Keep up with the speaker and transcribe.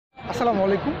আসসালামু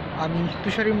আলাইকুম, আমি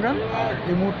তুষার ইমরান। আর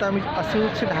এই মুহূর্তে আমি আসি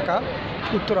হচ্ছে ঢাকা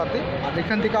উত্তরাতে। আর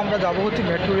এখান থেকে আমরা যাব হচ্ছে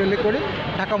মেট্রো রেলে করে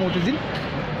ঢাকা মতিঝিল।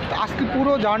 তো আজকে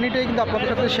পুরো জার্নিটাই কিন্তু আপনাদের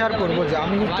সাথে শেয়ার করব যে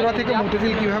আমি উত্তরা থেকে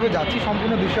মতিঝিল কীভাবে যাচ্ছি,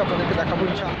 সম্পূর্ণ বিষয় আপনাদেরকে দেখাবো।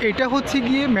 এটা হচ্ছে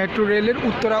গিয়ে মেট্রো রেলের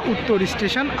উত্তরা উত্তর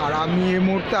স্টেশন। আর আমি এই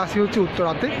মুহূর্তে আসি হচ্ছে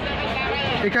উত্তরাতে।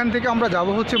 এখান থেকে আমরা যাব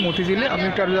হচ্ছে মতিঝিলে। আমি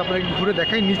একটু আপনাকে ঘুরে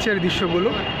দেখাই নিচের দৃশ্যগুলো।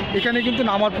 এখানে কিন্তু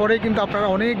নামার পরেই কিন্তু আপনারা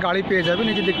অনেক গাড়ি পেয়ে যাবেন।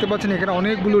 এই যে দেখতে পাচ্ছেন এখানে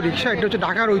অনেকগুলো রিক্সা, এটা হচ্ছে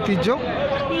ঢাকার ঐতিহ্য।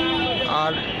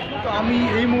 আর তো আমি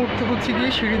এই মুহূর্তে হচ্ছে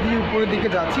গিয়ে সিঁড়ি দিয়ে উপরের দিকে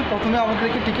যাচ্ছি। প্রথমে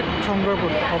আমাদেরকে টিকিট সংগ্রহ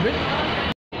করতে হবে।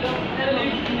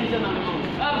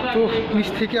 তো নিচ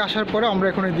থেকে আসার পরে আমরা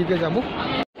এখন এদিকে যাব।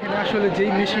 এখানে আসলে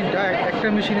যেই মেশিনটা, একটা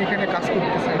মেশিন এখানে কাজ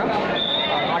করতেছে না,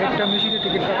 আর আরেকটা মেশিনে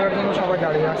টিকিট কাটার জন্য সবাই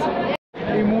দাঁড়িয়ে আছে।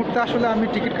 এই মুহূর্তে আসলে আমি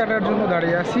টিকিট কাটার জন্য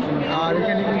দাঁড়িয়ে আছি। আর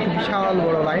এখানে কিন্তু বিশাল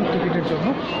বড় লাইন টিকিটের জন্য।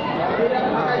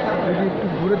 যদি একটু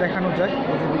ঘুরে দেখানো যায়,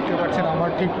 যে দেখতে পাচ্ছেন আমার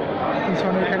ঠিক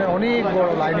পিছনে এখানে অনেক বড়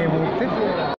লাইন। এই মুহূর্তে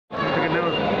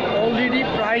অলরেডি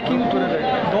প্রায় কিন্তু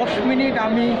 10 মিনিট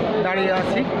আমি দাঁড়িয়ে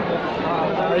আছি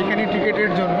এখানে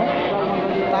টিকিটের জন্য।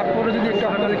 তারপরে যদি একটু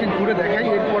আপনাদেরকে ঘুরে দেখাই,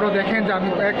 এরপরও দেখেন যে আমি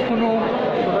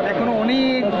এখনও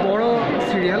অনেক বড়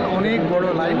সিরিয়াল, অনেক বড়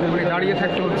লাইন দাঁড়িয়ে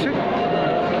থাকতে হচ্ছে।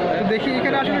 দেখি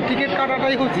এখানে আসলে টিকিট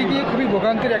কাটাটাই হচ্ছে গিয়ে খুবই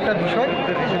ভোগান্তির একটা বিষয়।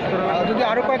 যদি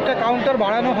আরও কয়েকটা কাউন্টার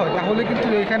বাড়ানো হয় তাহলে কিন্তু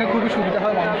এখানে খুবই সুবিধা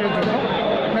হয় মানুষের জন্য।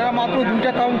 আপনারা মাত্র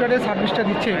 2টা কাউন্টারে সার্ভিসটা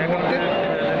দিচ্ছে এই মুহূর্তে।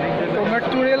 তো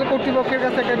মেট্রো রেল কর্তৃপক্ষের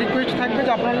কাছে একটা রিকোয়েস্ট থাকবে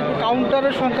যে আপনারা যদি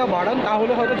কাউন্টারের সংখ্যা বাড়ান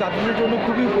তাহলে হয়তো যাত্রীদের জন্য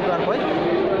খুবই উপকার হয়।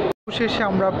 শেষে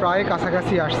আমরা প্রায়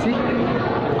কাছাকাছি আসছি।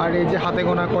 আর এই যে হাতে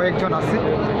গোনা কয়েকজন আছে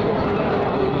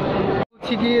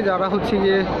হচ্ছে গিয়ে, যারা হচ্ছে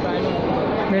গিয়ে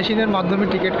মেশিনের মাধ্যমে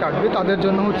টিকিট কাটবে তাদের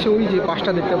জন্য হচ্ছে ওই যে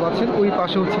পাশটা দেখতে পাচ্ছেন, ওই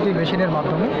পাশে হচ্ছে গিয়ে মেশিনের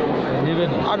মাধ্যমে।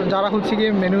 আর যারা হচ্ছে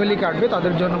গিয়ে ম্যানুয়ালি কাটবে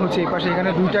তাদের জন্য হচ্ছে এই পাশে এখানে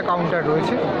 2টা কাউন্টার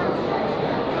রয়েছে।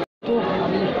 তো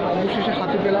আমি অবশেষে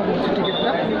হাতে পেলাম হচ্ছে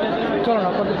টিকিটটা। চলুন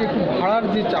আপনাদেরকে একটু ভাড়ার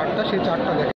যে চার্টটা, সেই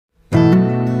চার্টটা দেখেন।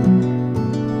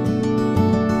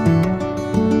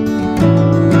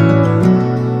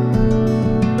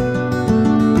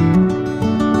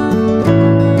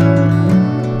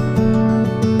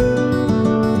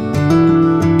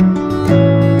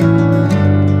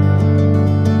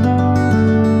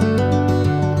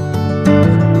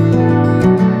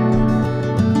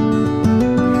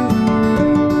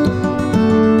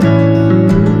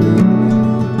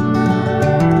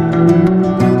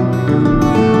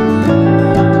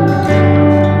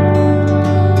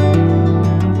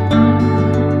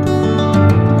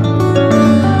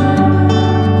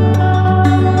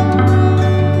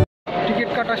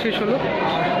 শেষ হলো।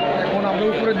 এখন আমরা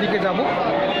উপরের দিকে যাব।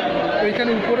 তো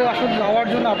এখানে উপরে আসলে যাওয়ার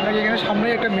জন্য আপনাকে এখানে সামনে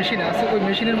একটা মেশিন আছে, ওই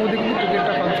মেশিনের মধ্যে কিন্তু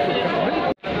টিকিটটা পাঞ্চ করতে হবে।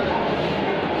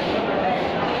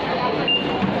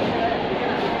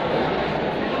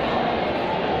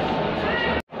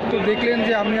 তো দেখলেন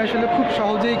যে আমি আসলে খুব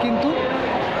সহজেই কিন্তু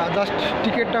জাস্ট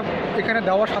টিকিটটা এখানে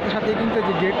দেওয়ার সাথে সাথেই কিন্তু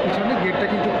যে গেট, পিছনে গেটটা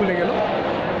কিন্তু খুলে গেল।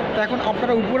 তো এখন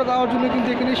আপনারা উপরে যাওয়ার জন্য কিন্তু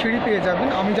এখানে সিঁড়ি পেয়ে যাবেন।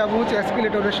 আমি যাব হচ্ছে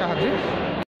এসকেলেটরের সাহায্যে।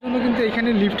 জন্য কিন্তু এখানে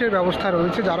লিফটের ব্যবস্থা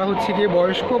রয়েছে। যারা হচ্ছে গিয়ে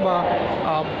বয়স্ক বা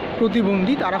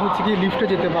প্রতিবন্ধী তারা হচ্ছে গিয়ে লিফটে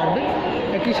যেতে পারবে।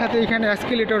 একই সাথে এখানে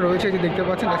এসকেলেটর রয়েছে, যে দেখতে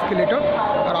পাচ্ছেন এসকেলেটর।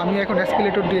 আর আমি এখন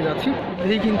এসকেলেটর দিয়ে যাচ্ছি।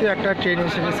 এই কিন্তু একটা ট্রেন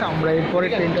এসে গেছে, আমরা এরপরে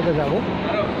ট্রেনটাতে যাব।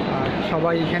 আর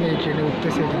সবাই এখানে এই ট্রেনে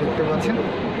উঠতেছে, যে দেখতে পাচ্ছেন।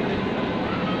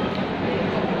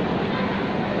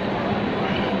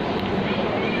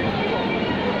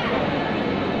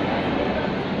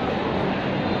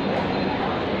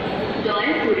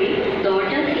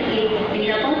 দরজা থেকে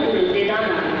নিরাপদ দূরত্বে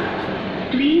দাঁড়ান।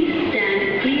 Please stand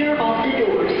clear of the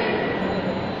doors.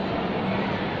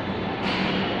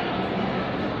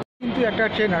 কিন্তু একটা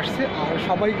ট্রেন আসছে, আর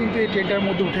সবাই কিন্তু এই ট্রেনটার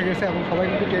মধ্যে উঠে গেছে এবং সবাই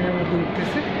কিন্তু ট্রেনের মধ্যে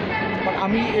উঠতেছে। বাট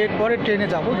আমি এরপরে ট্রেনে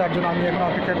যাব, যার জন্য আমি এখন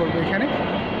অপেক্ষা করবো এখানে।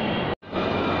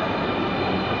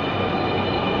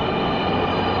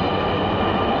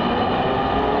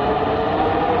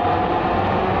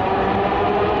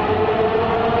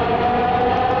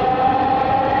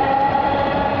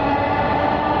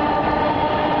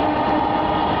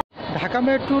 ঢাকা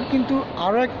মেট্রোর কিন্তু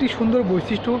আরও একটি সুন্দর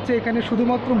বৈশিষ্ট্য হচ্ছে এখানে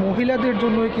শুধুমাত্র মহিলাদের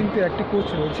জন্যই কিন্তু একটি কোচ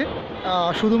রয়েছে,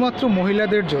 শুধুমাত্র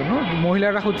মহিলাদের জন্য।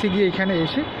 মহিলারা হচ্ছে গিয়ে এখানে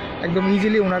এসে একদম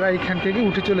ইজিলি ওনারা এখান থেকে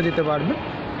উঠে চলে যেতে পারবে।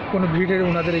 কোনো ভিড়ের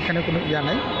ওনাদের এখানে কোনো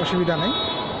নাই, অসুবিধা নাই।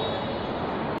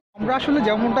 আমরা আসলে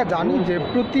যেমনটা জানি যে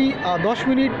প্রতি 10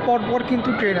 মিনিট পর পর কিন্তু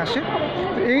ট্রেন আসে।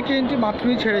 তো এই ট্রেনটি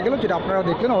মাত্রই ছেড়ে গেল, যেটা আপনারা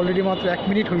দেখলেন অলরেডি মাত্র 1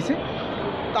 মিনিট হয়েছে।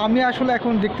 তো আমি আসলে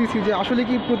এখন দেখতেছি যে আসলে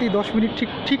কি প্রতি 10 মিনিট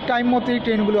ঠিক টাইম মতো এই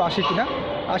ট্রেনগুলো আসে কিনা,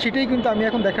 আর সেটাই কিন্তু আমি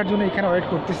এখন দেখার জন্য এখানে ওয়েট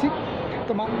করতেছি।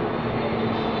 তো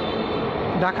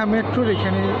ঢাকা মেট্রোর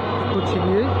এখানে হচ্ছে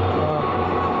গিয়ে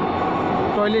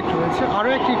টয়লেট রয়েছে। আরও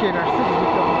একটি ট্রেন আসছে, যদি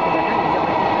একটু আপনাকে দেখাই।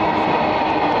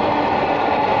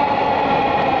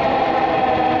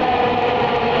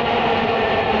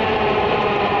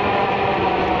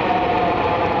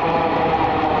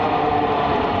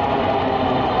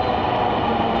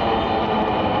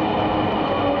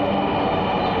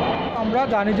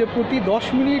 আমরা জানি যে প্রতি 10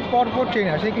 মিনিট পর পর ট্রেন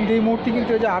আসে, কিন্তু এই মুহূর্তে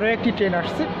কিন্তু এই যে আরও একটি ট্রেন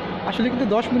আসছে। আসলে কিন্তু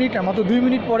 10 মিনিট না, মাত্র 2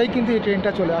 মিনিট পরেই কিন্তু এই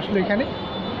ট্রেনটা চলে আসলো এখানে।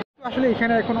 আসলে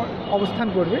এখানে এখন অবস্থান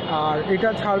করবে, আর এটা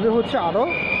ছাড়বে হচ্ছে আরও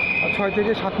 6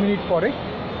 থেকে 7 মিনিট পরে।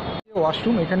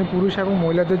 ওয়াশরুম, এখানে পুরুষ এবং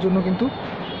মহিলাদের জন্য কিন্তু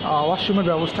ওয়াশরুমের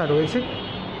ব্যবস্থা রয়েছে।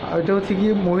 এটা হচ্ছে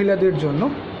গিয়ে মহিলাদের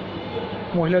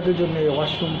জন্য এই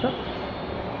ওয়াশরুমটা,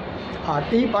 আর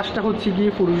এই পাশটা হচ্ছে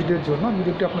গিয়ে পুরুষদের জন্য। আমি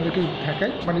একটু আপনাদেরকে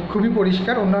দেখাই, মানে খুবই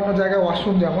পরিষ্কার। অন্যান্য জায়গায়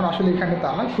ওয়াশরুম যেমন, আসলে এখানে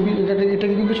তা না, খুবই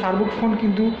এটাকে কিন্তু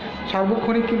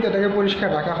সার্বক্ষণিক কিন্তু এটাকে পরিষ্কার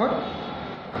রাখা হয়।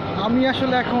 আমি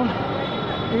আসলে এখন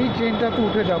এই ট্রেনটাতে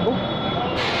উঠে যাব।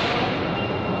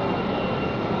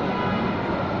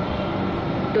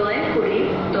 দয়া করে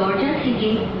দরজা থেকে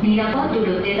নিরাপদ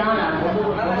দূরত্বে দাঁড়ান।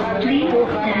 তো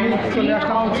আমি চলে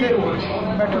আসলাম হচ্ছে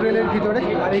মেট্রো রেলের ভিতরে,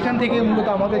 আর এখান থেকে মূলত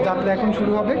আমাদের যাত্রা এখন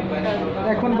শুরু হবে।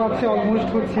 এখন বাজছে অলমোস্ট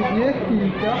হচ্ছে গিয়ে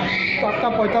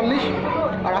 4:45,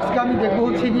 আর আজকে আমি দেখবো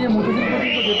হচ্ছে গিয়ে মতিঝিল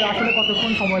পর্যন্ত যেতে আসলে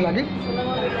কতক্ষণ সময় লাগে।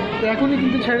 তো এখনই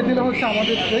কিন্তু ছেড়ে দিলে হচ্ছে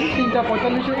আমাদের ট্রেন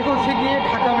 3:45। এটা হচ্ছে গিয়ে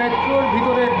ঢাকা মেট্রোর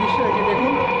ভিতরের দৃশ্য। এটি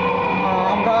দেখুন,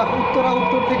 আমরা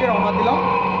উত্তর থেকে রওনা দিলাম।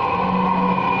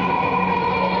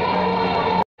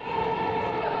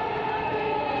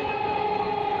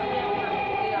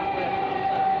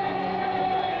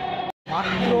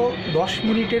 মাত্র 10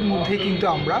 মিনিটের মধ্যে কিন্তু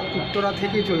আমরা উত্তরা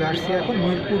থেকে চলে আসছি এখন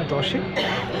মিরপুর 10-এ।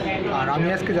 আর আমি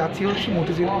আজকে যাচ্ছি হচ্ছে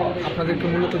মতিঝিল। আপনাদেরকে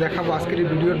মূলত দেখাবো আজকের এই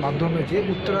ভিডিওর মাধ্যমে যে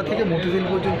উত্তরা থেকে মতিঝিল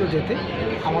পর্যন্ত যেতে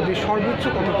আমাদের সর্বোচ্চ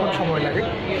কতক্ষণ সময় লাগে।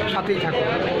 সাথেই থাকুন।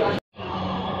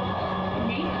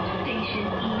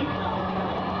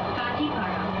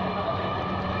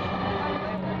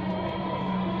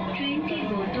 ট্রেনটির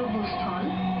গন্তব্যস্থল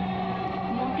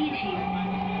মতিঝিল,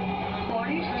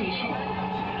 পরের station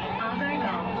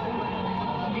Agargaon.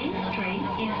 This train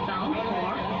is bound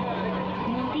for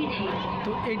Motijheel.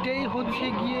 তো এটাই হচ্ছে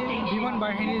গিয়ে বিমান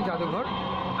বাহিনীর জাদুঘর।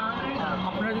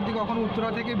 আপনারা যদি কখনো উত্তরা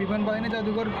থেকে বিমান বাহিনী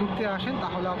জাদুঘর ঘুরতে আসেন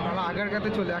তাহলে আপনারা আগারগাঁতে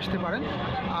চলে আসতে পারেন।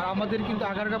 আর আমাদের কিন্তু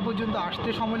আগারগাঁ পর্যন্ত আসতে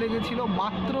সময় লেগেছিল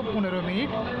মাত্র 15 মিনিট।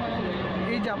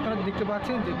 এই যে আপনারা দেখতে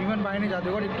পাচ্ছেন যে বিমান বাহিনী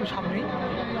জাদুঘর একটু সামনেই।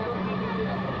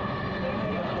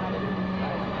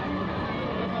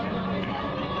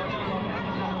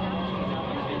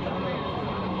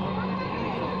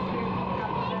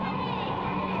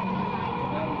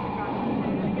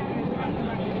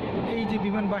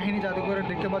 বিমান বাহিনী জাদুঘরে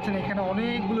দেখতে পাচ্ছেন এখানে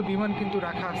অনেকগুলো বিমান কিন্তু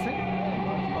রাখা আছে।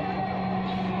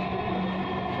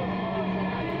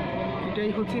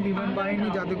 এটাই হচ্ছে বিমান বাহিনী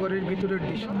জাদুঘরের ভিতরের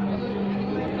দৃশ্য।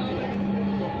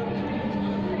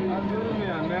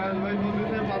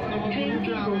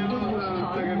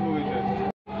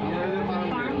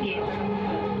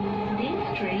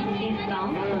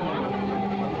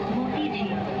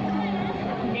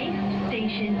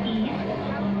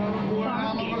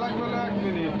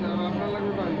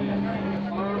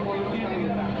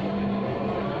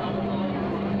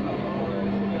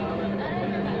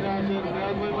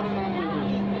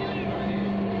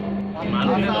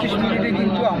 মিনিটে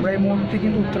কিন্তু আমরা এই মুহূর্তে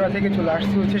কিন্তু উত্তরা থেকে চলে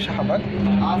আসছি হচ্ছে শাহবাগ।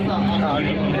 আর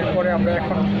এরপরে আমরা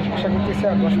এখন আশা করতেছি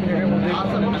আর 10 মিনিটের মধ্যে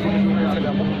পৌঁছে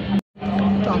যাব।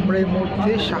 তো আমরা এই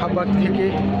মুহূর্তে শাহবাগ থেকে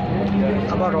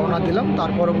আবার রওনা দিলাম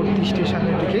তার পরবর্তী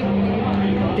স্টেশনের দিকে।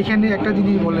 এখানে একটা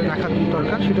জিনিস বলে রাখা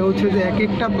দরকার, সেটা হচ্ছে যে এক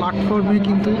একটা প্ল্যাটফর্মে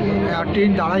কিন্তু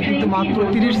ট্রেন দাঁড়ায় কিন্তু মাত্র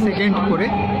 30 সেকেন্ড করে।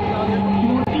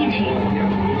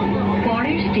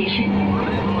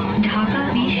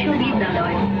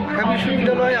 ঢাকা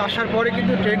বিশ্ববিদ্যালয়ে আসার পরে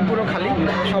কিন্তু ট্রেন পুরো খালি,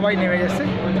 সবাই নেমে গেছে।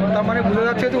 তার মানে বোঝা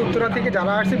যাচ্ছে যে উত্তরা থেকে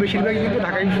যারা আসছে বেশিরভাগই কিন্তু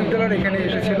ঢাকা বিশ্ববিদ্যালয়ের এখানে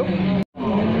এসেছিল।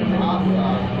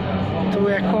 তো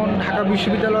এখন ঢাকা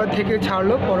বিশ্ববিদ্যালয় থেকে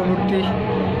ছাড়লো পরবর্তী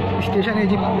স্টেশনে।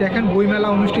 যে দেখেন বইমেলা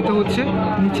অনুষ্ঠিত হচ্ছে,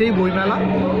 নিচেই বইমেলা।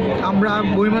 আমরা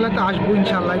বইমেলাতে আসবো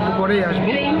ইনশাল্লাহ, একটু পরেই আসবো।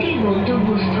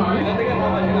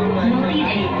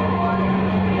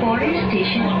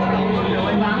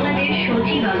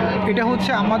 এটা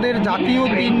হচ্ছে আমাদের জাতীয়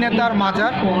 3 নেতার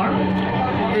মাজার।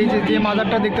 এই যে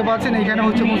মাজারটা দেখতে পাচ্ছেন, এখানে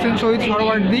হচ্ছে হোসেন শহীদ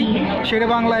সরওয়ার্দী, শেরে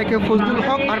বাংলা একে ফজলুল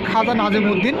হক আর খাজা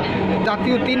নাজিমউদ্দিন।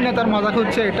 জাতীয় 3 নেতার মাজার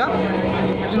হচ্ছে এটা।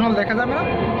 কার্জন হল দেখা যাবে না,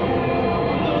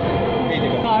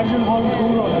 কার্জন হল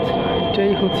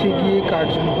এটাই হচ্ছে গিয়ে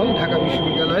কার্জন হল ঢাকা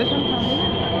বিশ্ববিদ্যালয়ের।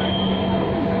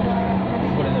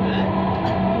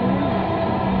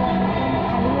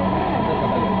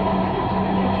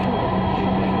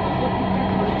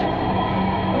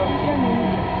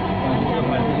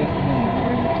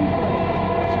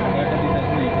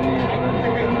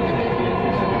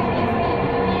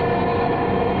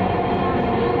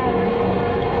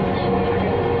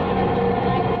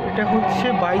 এটা হচ্ছে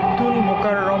বাইতুল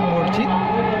মোকাররম মসজিদ,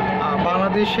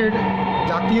 বাংলাদেশের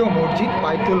জাতীয় মসজিদ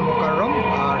বাইতুল মোকাররম।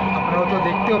 আর আপনারা তো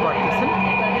দেখতেও পারতেছেন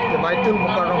বাইতুল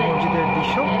মুকাররম মসজিদের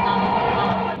দৃশ্য।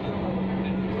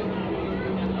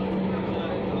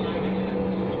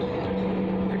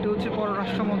 এটা হচ্ছে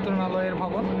পররাষ্ট্র মন্ত্রণালয়ের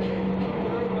ভবন।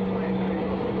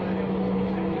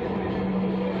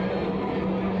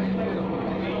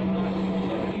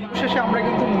 শেষে আমরা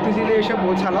কিন্তু মতিঝিলে এসে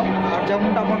পৌঁছালাম। আর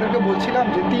যেমনটা আপনাদেরকে বলছিলাম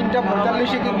যে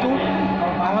 3:45-এ কিন্তু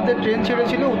আমাদের ট্রেন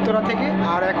ছেড়েছিল উত্তরা থেকে,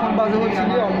 আর এখন বাজে হচ্ছে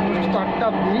গিয়ে অলমোস্ট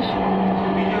 4:20।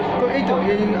 তো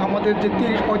এই আমাদের যে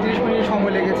 30-35 মিনিট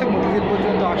সময় লেগেছে মতিঝিল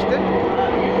পর্যন্ত আসতে।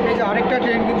 এই যে আরেকটা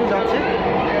ট্রেন কিন্তু যাচ্ছে,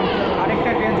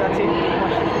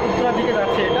 উত্তরার দিকে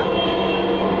যাচ্ছে এটা।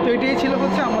 তো এটাই ছিল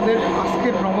হচ্ছে আমাদের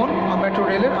আজকের ভ্রমণ মেট্রো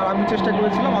রেলের। আর আমি চেষ্টা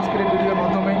করেছিলাম আজকের এই ভিডিওর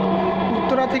মাধ্যমে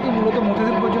উত্তরা থেকে মূলত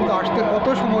মতিঝিল পর্যন্ত আসতে কত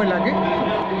সময় লাগে।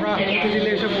 আমরা মতিঝিলে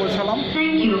এসে পৌঁছালাম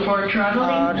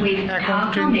আর এখন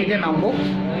ট্রেন থেকে নামবো।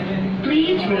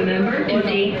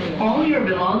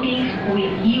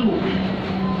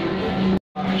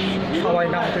 সবাই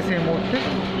নামতেছে এই মুহূর্তে।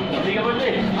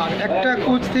 আর একটা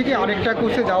কোচ থেকে আরেকটা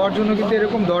কোচে যাওয়ার জন্য কিন্তু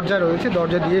এরকম দরজা রয়েছে,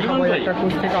 দরজা দিয়ে সবাই একটা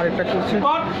কোচ থেকে আরেকটা কোচে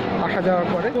আসা যাওয়া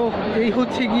করে। তো এই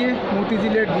হচ্ছে গিয়ে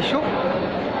মতিঝিলের দৃশ্য।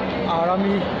 আর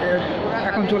আমি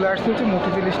এখন চলে আসতে হচ্ছে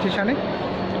মতিঝিল স্টেশনে।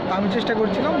 আমি চেষ্টা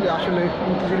করছিলাম যে আসলে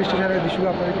মতিঝিল স্টেশনের দৃশ্যগুলো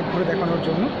আপনাদেরকে ঘুরে দেখানোর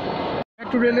জন্য।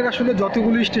 মেট্রো রেলের আসলে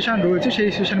যতগুলি স্টেশন রয়েছে সেই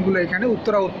স্টেশনগুলো এখানে: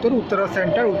 উত্তরা উত্তর, উত্তরা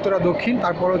সেন্টার, উত্তরা দক্ষিণ,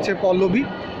 তারপর হচ্ছে পল্লবী,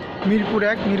 মিরপুর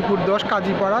 1, মিরপুর 10,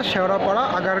 কাজীপাড়া, শেওড়াপাড়া,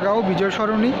 আগারগাঁও, বিজয়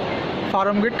সরণি,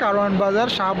 ফার্মগেট, কারওয়ান বাজার,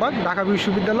 শাহবাগ, ঢাকা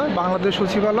বিশ্ববিদ্যালয়, বাংলাদেশ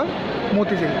সচিবালয়,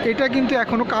 মতিঝিল। এটা কিন্তু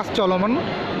এখনও কাজ চলমান,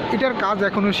 এটার কাজ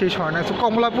এখনও শেষ হয় না। তো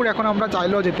কমলাপুর এখন আমরা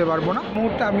চাইলেও যেতে পারবো না।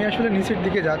 মুহূর্তে আমি আসলে নিচের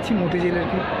দিকে যাচ্ছি, মতিঝিলের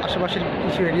আশেপাশের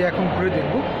কিছু এরিয়া এখন ঘুরে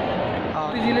দেখবো।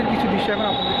 মতিঝিলের কিছু দৃশ্য এখন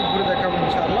আপনাদেরকে ঘুরে দেখাবো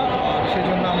ইনশাআল্লাহ। আর সেই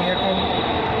জন্য আমি এখন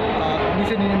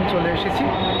নিচে নেমে চলে এসেছি।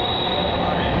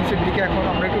 আর নিচের দিকে এখন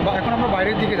আমরা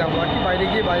বাইরের দিকে যাবো আর কি। বাইরে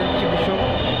গিয়ে বাইরের কিছু দৃশ্য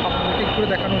আপনাদেরকে ঘুরে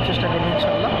দেখানোর চেষ্টা করবো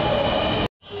ইনশাআল্লাহ।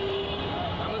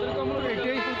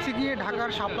 এটাই হচ্ছে গিয়ে ঢাকার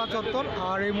শাপলা চত্বর।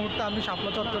 আর এই মুহূর্তে আমি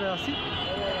শাপলা চত্বরে আছি,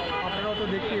 আপনারাও তো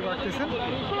দেখতেই পারতেছেন।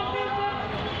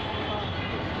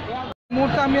 এই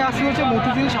মুহূর্তে আমি আসি হচ্ছে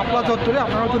মতিঝিল শাপলা চত্বরে,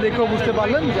 আপনারাও তো দেখেও বুঝতে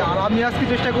পারলেন যে। আর আমি আজকে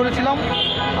চেষ্টা করেছিলাম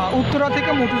উত্তরা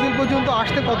থেকে মতিঝিল পর্যন্ত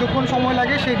আসতে কতক্ষণ সময়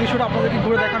লাগে সেই দৃশ্যটা আপনাদেরকে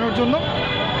ঘুরে দেখানোর জন্য।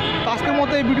 আজকের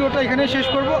মতো এই ভিডিওটা এখানেই শেষ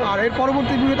করব। আর এর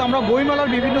পরবর্তী ভিডিওতে আমরা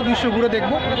বইমেলার বিভিন্ন দৃশ্য ঘুরে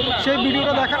দেখব। সেই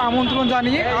ভিডিওটা দেখার আমন্ত্রণ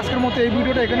জানিয়ে আজকের মতো এই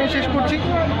ভিডিওটা এখানেই শেষ করছি।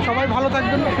 সবাই ভালো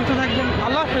থাকবেন, সুস্থ থাকবেন,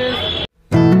 আল্লাহ হাফেজ।